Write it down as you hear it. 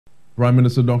Prime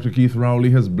Minister Dr. Keith Rowley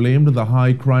has blamed the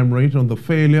high crime rate on the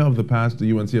failure of the past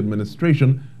UNC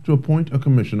administration to appoint a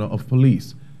commissioner of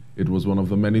police. It was one of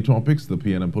the many topics the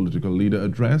PNM Political Leader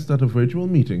addressed at a virtual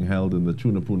meeting held in the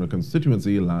Tunapuna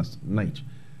Constituency last night.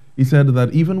 He said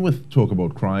that even with talk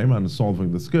about crime and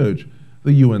solving the scourge,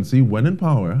 the UNC, when in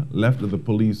power, left the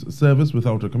police service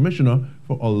without a commissioner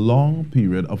for a long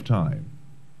period of time.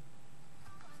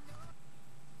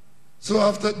 So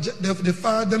after they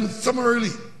fired them summarily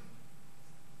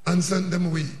and sent them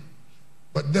away,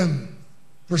 but then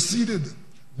proceeded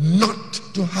not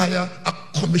to hire a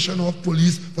commissioner of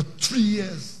police for 3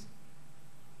 years.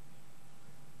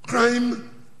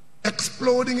 Crime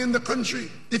exploding in the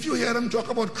country. If you hear them talk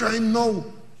about crime now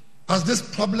as this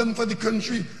problem for the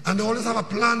country, and they always have a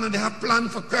plan, and they have plan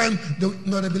for crime, they're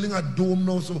building a dome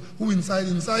now, so who inside,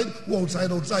 who outside,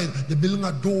 they're building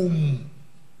a dome.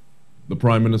 The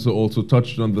Prime Minister also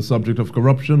touched on the subject of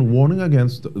corruption, warning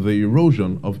against the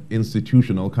erosion of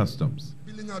institutional customs.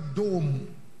 Building a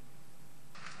dome.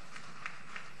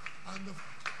 And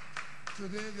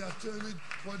today they are turning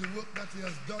for the work that he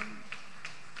has done.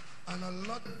 And a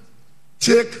lot.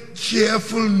 Take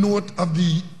careful note of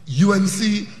the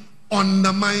UNC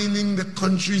undermining the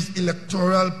country's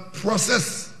electoral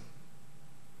process.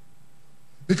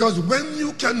 Because when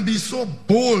you can be so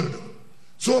bold,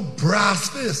 so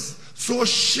brass-faced, so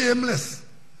shameless,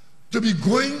 to be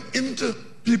going into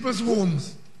people's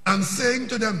homes and saying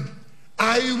to them,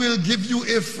 I will give you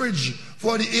a fridge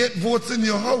for the 8 votes in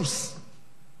your house.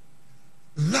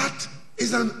 That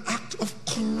is an act of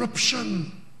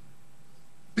corruption.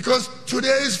 Because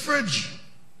today is fridge.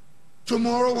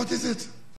 Tomorrow, what is it?